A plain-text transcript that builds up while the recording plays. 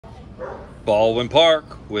Baldwin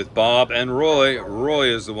Park with Bob and Roy. Roy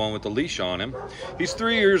is the one with the leash on him. He's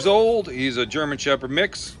 3 years old. He's a German Shepherd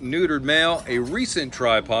mix, neutered male, a recent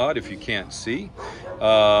tripod, if you can't see.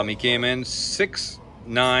 He came in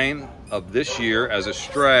 6'9" of this year as a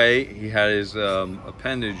stray. He had his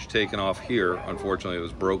appendage taken off here. Unfortunately, it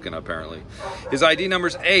was broken apparently. His ID number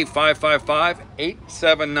is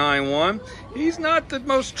A5558791. He's not the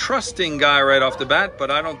most trusting guy right off the bat,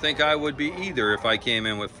 but I don't think I would be either if I came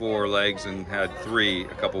in with 4 legs and had 3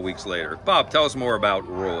 a couple weeks later. Bob, tell us more about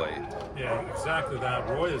Roy. Yeah, exactly that.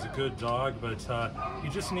 Roy is a good dog, but he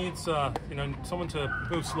just needs someone to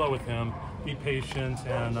move slow with him, be patient,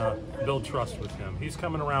 and build trust with him. He's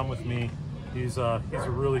coming around with me. He's a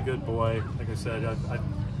really good boy. Like I said,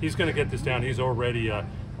 he's going to get this down. He's already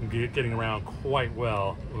getting around quite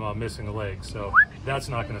well, missing a leg. So that's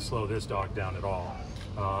not going to slow this dog down at all.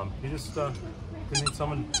 He just needs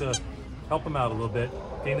someone to help him out a little bit,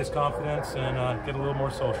 gain his confidence, and get a little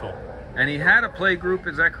more social. And he had a play group,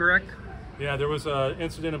 is that correct? Yeah, there was an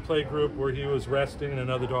incident in play group where he was resting and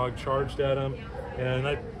another dog charged at him, and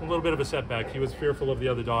a little bit of a setback. He was fearful of the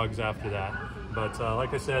other dogs after that. But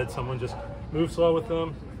like I said, someone just move slow with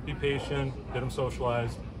him, be patient, get him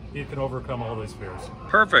socialized. He can overcome all those fears.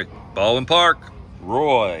 Perfect. Baldwin Park,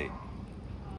 Roy.